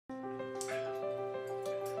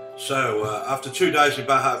So after 2 days in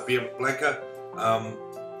Bahia Blanca,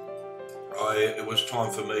 it was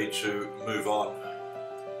time for me to move on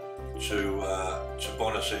to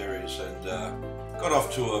Buenos Aires, and got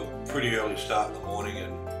off to a pretty early start in the morning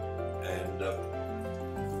and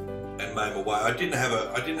made my way. I didn't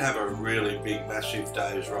have a really big, massive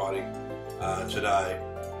day's riding today.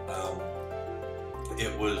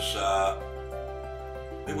 It was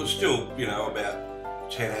still, about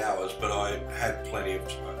 10 hours, but I had plenty of,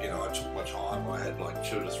 I took my time. I had like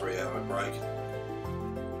 2 to 3 hour break.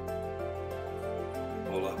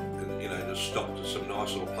 Pull up and, just stopped at some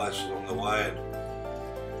nice little places along the way. And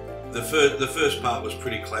the first part was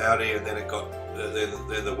pretty cloudy, and then it got,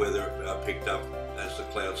 then the weather picked up as the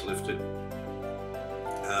clouds lifted.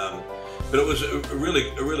 But it was a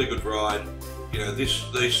really good ride.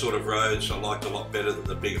 These sort of roads I liked a lot better than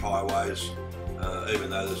the big highways. Even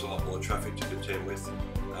though there's a lot more traffic to contend with,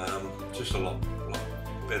 just a lot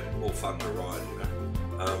better, more fun to ride,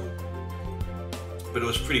 but it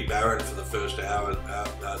was pretty barren for the first hour,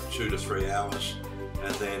 2 to 3 hours,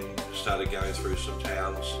 and then started going through some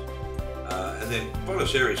towns, and then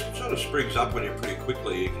Buenos Aires sort of springs up when you're pretty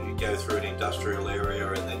quickly. You go through an industrial area,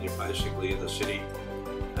 and then you're basically in the city.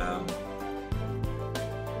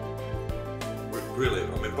 Really,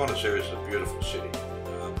 Buenos Aires is a beautiful city.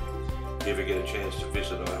 If you ever get a chance to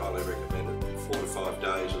visit, I highly recommend it. 4 to 5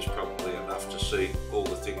 days is probably enough to see all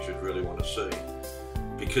the things you'd really want to see.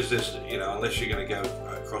 Because there's, unless you're going to go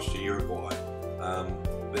across to Uruguay,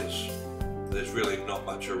 there's really not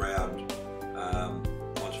much around.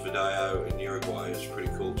 Montevideo in Uruguay is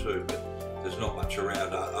pretty cool too, but there's not much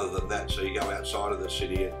around other than that. So you go outside of the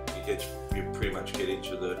city, and you pretty much get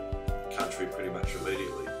into the country pretty much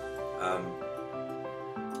immediately.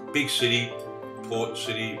 Big city, port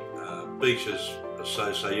city. Beaches,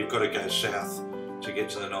 so you've got to go south to get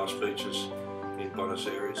to the nice beaches in Buenos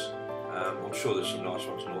Aires. I'm sure there's some nice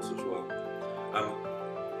ones north as well.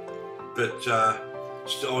 But I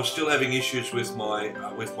was still having issues with my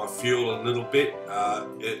fuel a little bit.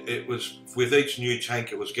 It was, with each new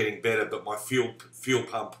tank it was getting better, but my fuel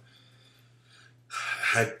pump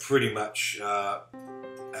had pretty much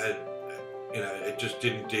it just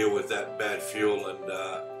didn't deal with that bad fuel, and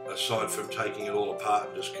aside from taking it all apart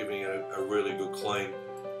and just giving it a really good clean,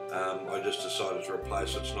 I just decided to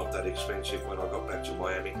replace it. It's not that expensive when I got back to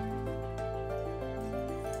Miami,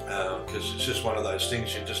 because it's just one of those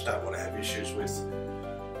things you just don't want to have issues with,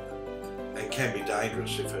 and can be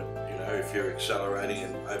dangerous if it, if you're accelerating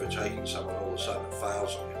and overtaking someone, all of a sudden it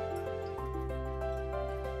fails on you.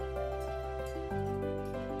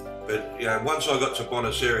 But once I got to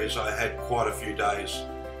Buenos Aires, I had quite a few days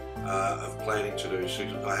of planning to do. So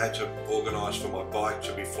I had to organise for my bike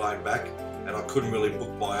to be flown back, and I couldn't really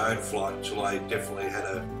book my own flight until I definitely had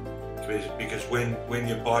because when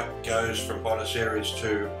your bike goes from Buenos Aires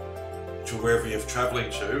to wherever you're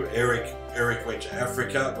travelling to, Eric went to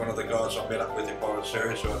Africa, one of the guys I met up with in Buenos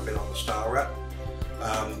Aires who I'd met on the Star Rat.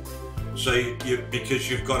 So because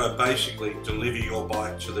you've got to basically deliver your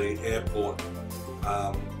bike to the airport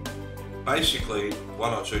basically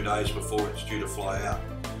 1 or 2 days before it's due to fly out.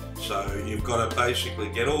 So you've got to basically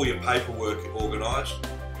get all your paperwork organised.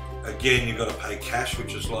 Again, you've got to pay cash,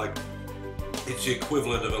 which is like, it's the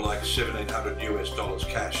equivalent of like $1,700 US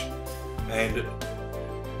cash. And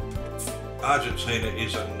Argentina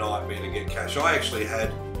is a nightmare to get cash. I actually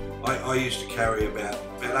had, I used to carry about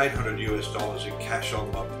 $800 US in cash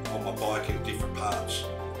on my bike in different parts.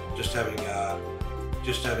 Just having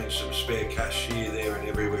some spare cash here, there, and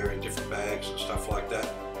everywhere in different bags and stuff like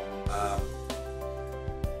that.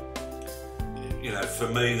 For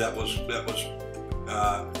me, that was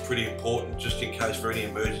pretty important, just in case for any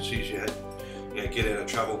emergencies you had, get out of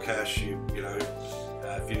travel cash.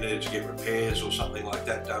 If you needed to get repairs or something like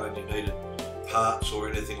that done, and you needed parts or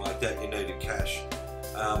anything like that, you needed cash.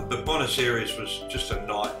 But Buenos Aires was just a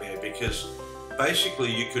nightmare, because basically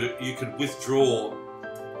you could withdraw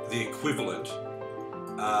the equivalent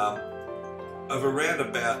of around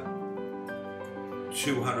about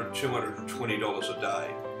 $220 a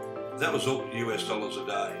day. That was all US dollars a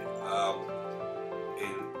day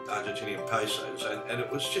in Argentinian pesos, and it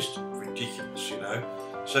was just ridiculous,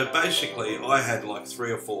 So basically I had like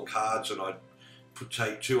 3 or 4 cards, and I'd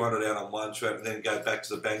take 200 out on one, and then go back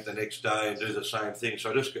to the bank the next day and do the same thing.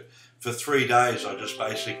 So for 3 days I just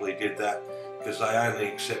basically did that, because they only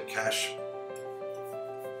accept cash.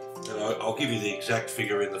 And I'll give you the exact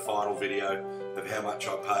figure in the final video of how much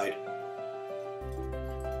I paid.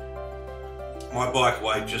 My bike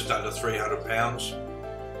weighed just under 300 pounds,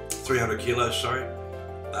 300 kilos, sorry,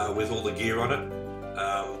 with all the gear on it.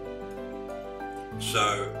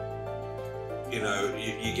 So you know,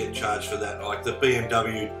 you get charged for that. Like the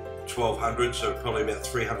BMW 1200, so probably about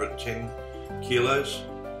 310 kilos.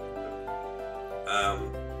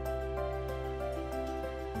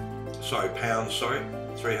 Sorry, pounds, sorry.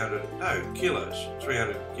 300, no, kilos.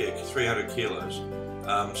 300, yeah, 300 kilos.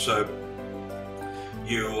 So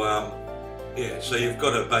you, yeah, so you've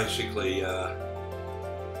got to basically,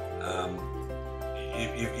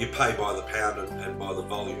 you pay by the pound and by the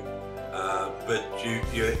volume. But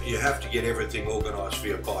you have to get everything organised for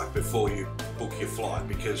your bike before you book your flight,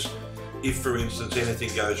 because if, for instance,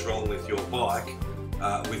 anything goes wrong with your bike,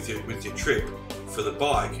 with your trip for the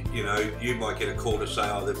bike, you know, you might get a call to say,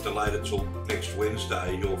 oh, they've delayed it till next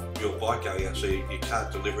Wednesday, your bike going out, so you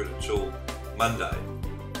can't deliver it until Monday,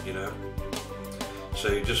 you know. So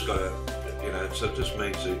you just got to, you know, so it just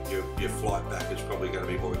means that your flight back is probably going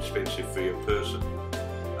to be more expensive for your person.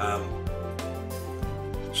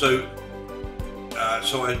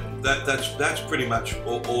 That's pretty much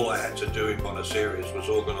all I had to do in Buenos Aires, was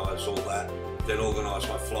organise all that, then organise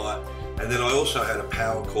my flight, and then I also had a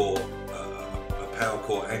power core,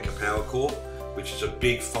 Anchor power core, which is a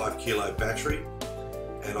big 5 kilo battery,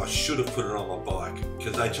 and I should have put it on my bike,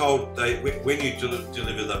 because when you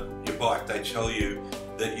deliver your bike, they tell you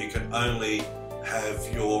that you can only have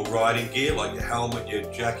your riding gear, like your helmet, your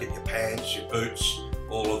jacket, your pants, your boots,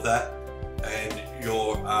 all of that, and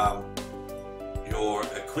your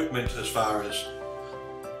equipment as far as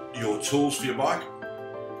your tools for your bike,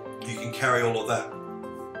 you can carry all of that,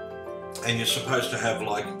 and you're supposed to have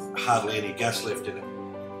like hardly any gas left in it.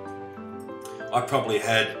 I probably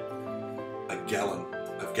had a gallon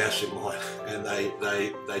of gas in mine, and they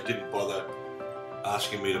didn't bother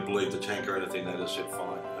asking me to bleed the tank or anything. They just said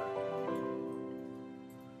fine.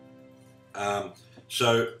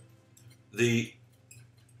 So the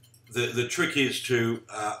trick is to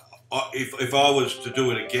if I was to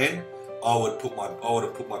do it again, I would have put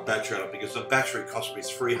my battery on it, because the battery cost me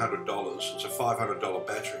 $300. It's a $500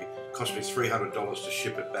 battery. It cost me $300 to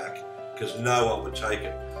ship it back, because no one would take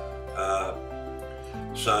it.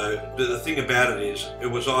 So the thing about it is, it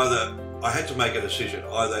was either, I had to make a decision,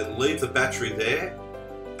 either leave the battery there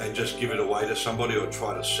and just give it away to somebody, or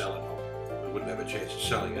try to sell it. I wouldn't have a chance of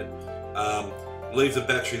selling it. Leave the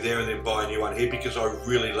battery there and then buy a new one here, because I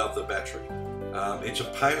really love the battery. It's a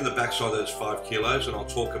pain in the backside that it's 5 kilos, and I'll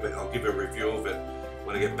give a review of it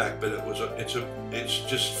when I get back. But it's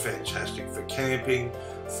just fantastic for camping,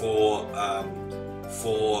 for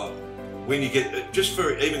when you get, just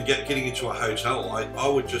for even getting into a hotel. I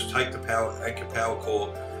would just take the Anchor power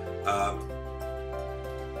core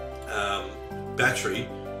battery,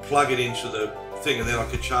 plug it into the thing, and then I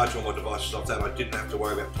could charge all my devices off that. I didn't have to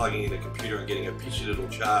worry about plugging in a computer and getting a pissy little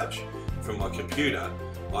charge from my computer.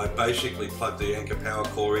 I basically plugged the Anchor power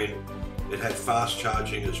core in. It had fast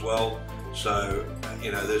charging as well. So,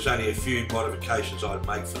 you know, there's only a few modifications I'd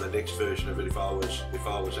make for the next version of it if I was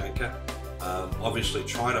Anchor. Obviously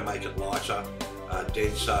trying to make it lighter,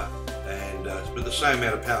 denser, and but the same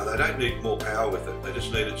amount of power. They don't need more power with it. They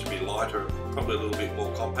just need it to be lighter, probably a little bit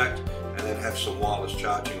more compact, and then have some wireless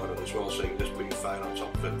charging on it as well, so you can just put your phone on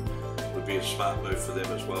top of it. It would be a smart move for them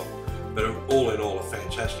as well. But all in all, a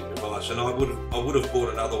fantastic device, and I would have bought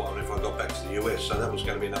another one if I got back to the US. So that was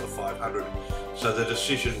going to be another $500. So the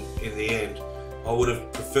decision in the end, I would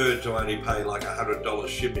have preferred to only pay like $100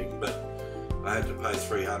 shipping, but I had to pay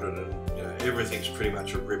 $300, and you know, everything's pretty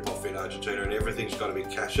much a rip-off in Argentina, and everything's got to be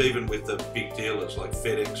cash. Even with the big dealers like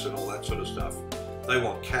FedEx and all that sort of stuff, they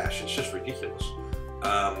want cash. It's just ridiculous.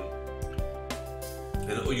 And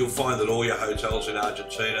you'll find that all your hotels in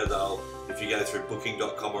Argentina, if you go through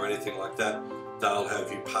booking.com or anything like that, they'll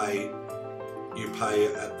have you pay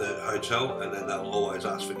at the hotel, and then they'll always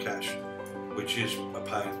ask for cash, which is a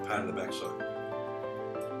pain in the backside.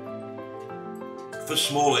 For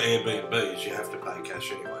smaller Airbnbs, you have to pay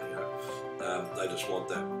cash anyway, you know. They just want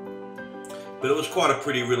that. But it was quite a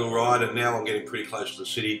pretty little ride, and now I'm getting pretty close to the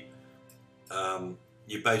city.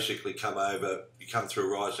 You basically come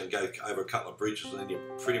through Rise and go over a couple of bridges, and then you're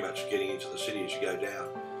pretty much getting into the city as you go down.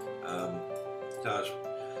 So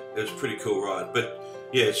it was a pretty cool ride. But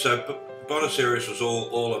yeah, so Buenos Aires was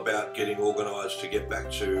all about getting organised to get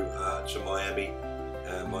back to Miami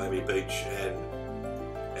Beach,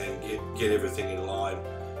 and get everything in line,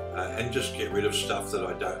 and just get rid of stuff that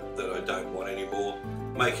I don't want anymore.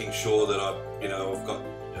 Making sure that I've got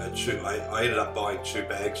I ended up buying 2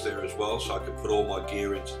 bags there as well, so I could put all my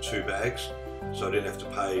gear into 2 bags, so I didn't have to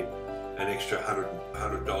pay an extra $100,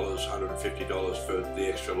 $150 for the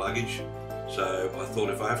extra luggage. So I thought,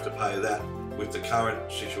 if I have to pay that with the current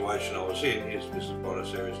situation I was in, this is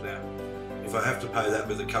Buenos Aires now. if I have to pay that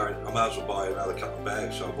with the current, I might as well buy another couple of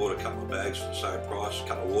bags. So I bought a couple of bags for the same price, a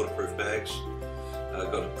couple of waterproof bags.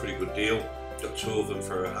 Got a pretty good deal. Got 2 of them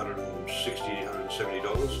for $160,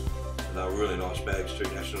 $170. And they were really nice bags too,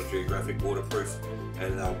 National Geographic waterproof.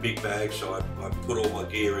 And they were big bags, so I put all my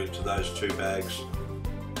gear into those 2 bags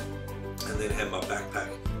and then had my backpack.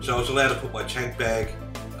 So I was allowed to put my tank bag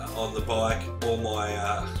on the bike, all my,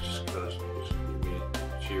 I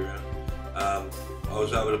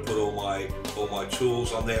was able to put all my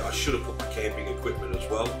tools on there. I should have put my camping equipment as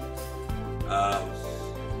well.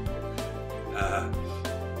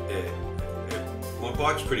 My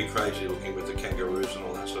bike's pretty crazy looking with the kangaroos and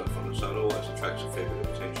all that stuff on it, so it always attracts a fair bit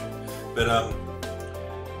of attention. But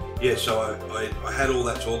yeah, so I had all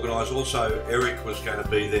that to organise. Also, Eric was going to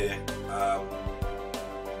be there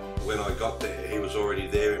when I got there. He was already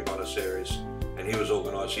there in Buenos Aires, and he was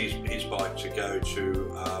organised his bike to go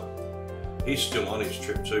to. He's still on his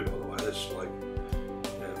trip too, by the way. That's like,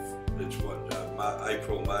 it's what,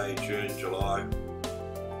 April, May, June, July,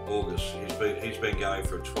 August. He's been going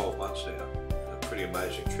for 12 months now. A pretty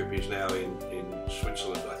amazing trip. He's now in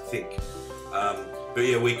Switzerland, I think. But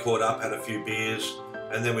yeah, we caught up, had a few beers,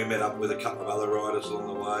 and then we met up with a couple of other riders along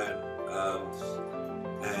the way,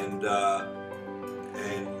 and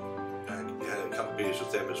had a couple of beers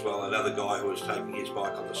with them as well. Another guy who was taking his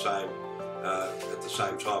bike on the same at the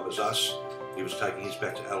same time as us. He was taking his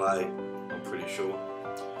back to LA, I'm pretty sure.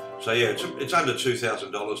 So yeah, it's under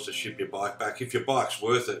 $2,000 to ship your bike back. If your bike's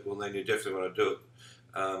worth it, well then you definitely want to do it.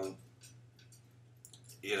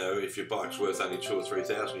 You know, if your bike's worth only $2,000 or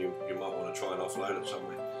 $3,000, you might want to try and offload it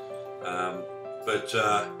somewhere.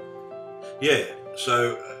 Yeah,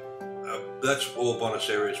 so that's all Buenos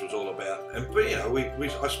Aires was all about. But you know,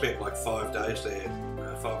 I spent like 5 days there,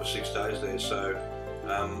 5 or 6 days there. So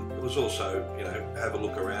it was also, you know, have a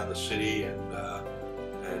look around the city and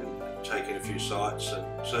take in a few sights. And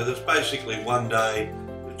so there's basically one day.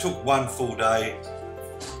 It took one full day.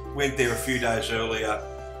 Went there a few days earlier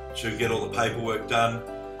to get all the paperwork done.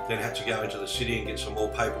 Then had to go into the city and get some more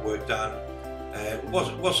paperwork done. And it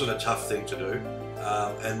wasn't a tough thing to do.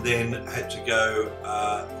 And then had to go,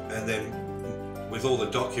 and then with all the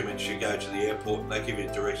documents you go to the airport and they give you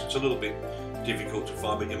directions. It's a little bit difficult to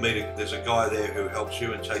find, but there's a guy there who helps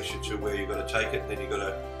you and takes you to where you've got to take it, and then you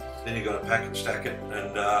got to pack and stack it,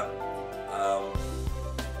 and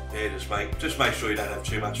yeah, just make sure you don't have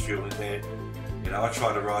too much fuel in there. You know, I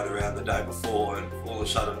tried to ride around the day before, and all of a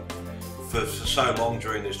sudden, for so long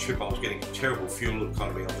during this trip, I was getting terrible fuel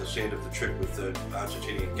economy on this end of the trip with the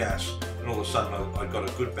Argentinian gas, and all of a sudden I got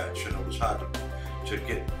a good batch, and it was hard to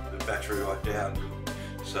get the battery right down.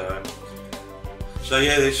 So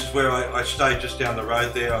yeah, this is where I stayed just down the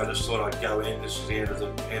road there. I just thought I'd go in. This is the end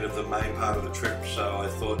of the main part of the trip, so I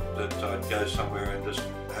thought that I'd go somewhere and just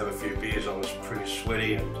have a few beers. I was pretty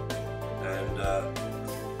sweaty and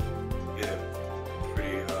yeah,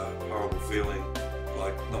 pretty horrible feeling.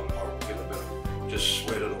 Like, not horrible feeling, but just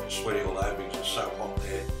sweating all over because it's so hot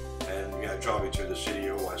there. And you know, driving through the city,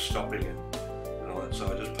 you're always stopping and all that. So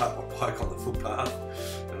I just parked my bike on the footpath,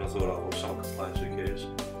 and I thought, oh well, someone complains, who cares?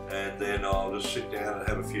 And then I'll just sit down and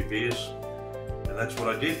have a few beers, and that's what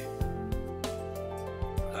I did.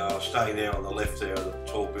 I was staying there on the left there, the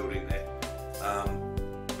tall building there.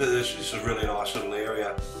 But this is a really nice little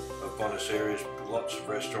area of Buenos Aires, lots of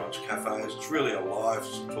restaurants, cafes. It's really a live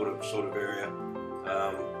sort of area.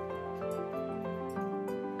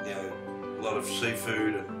 You know, a lot of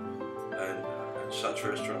seafood and such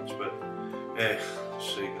restaurants. But yeah,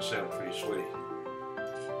 so you can see I'm pretty sweaty.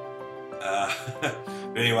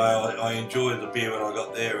 Anyway, I enjoyed the beer when I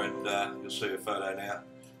got there, and you'll see a photo now.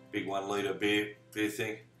 Big 1 litre beer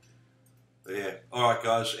thing. But yeah, alright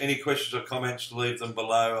guys, any questions or comments, leave them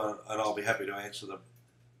below and I'll be happy to answer them.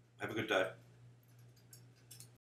 Have a good day.